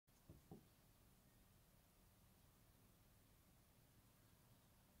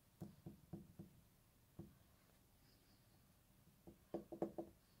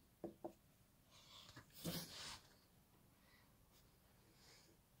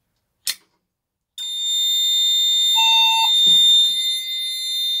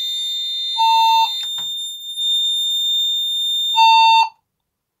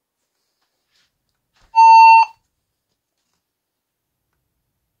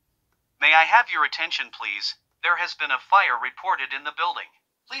May I have your attention, please? There has been a fire reported in the building.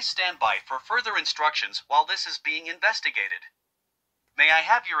 Please stand by for further instructions while this is being investigated. May I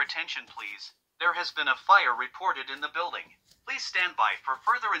have your attention, please? There has been a fire reported in the building. Please stand by for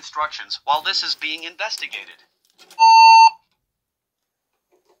further instructions while this is being investigated.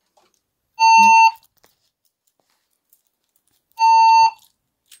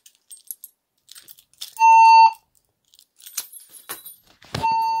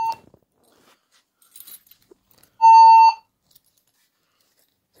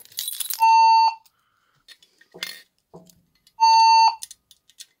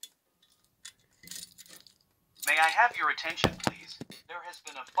 May I have your attention, please? There has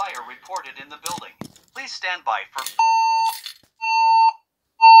been a fire reported in the building. Please stand by for...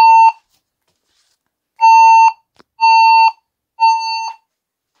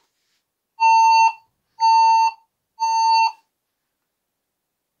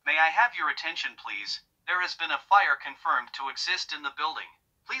 May I have your attention, please? There has been a fire confirmed to exist in the building.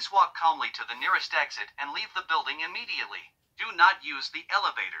 Please walk calmly to the nearest exit and leave the building immediately. Do not use the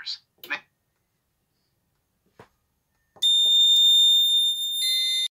elevators.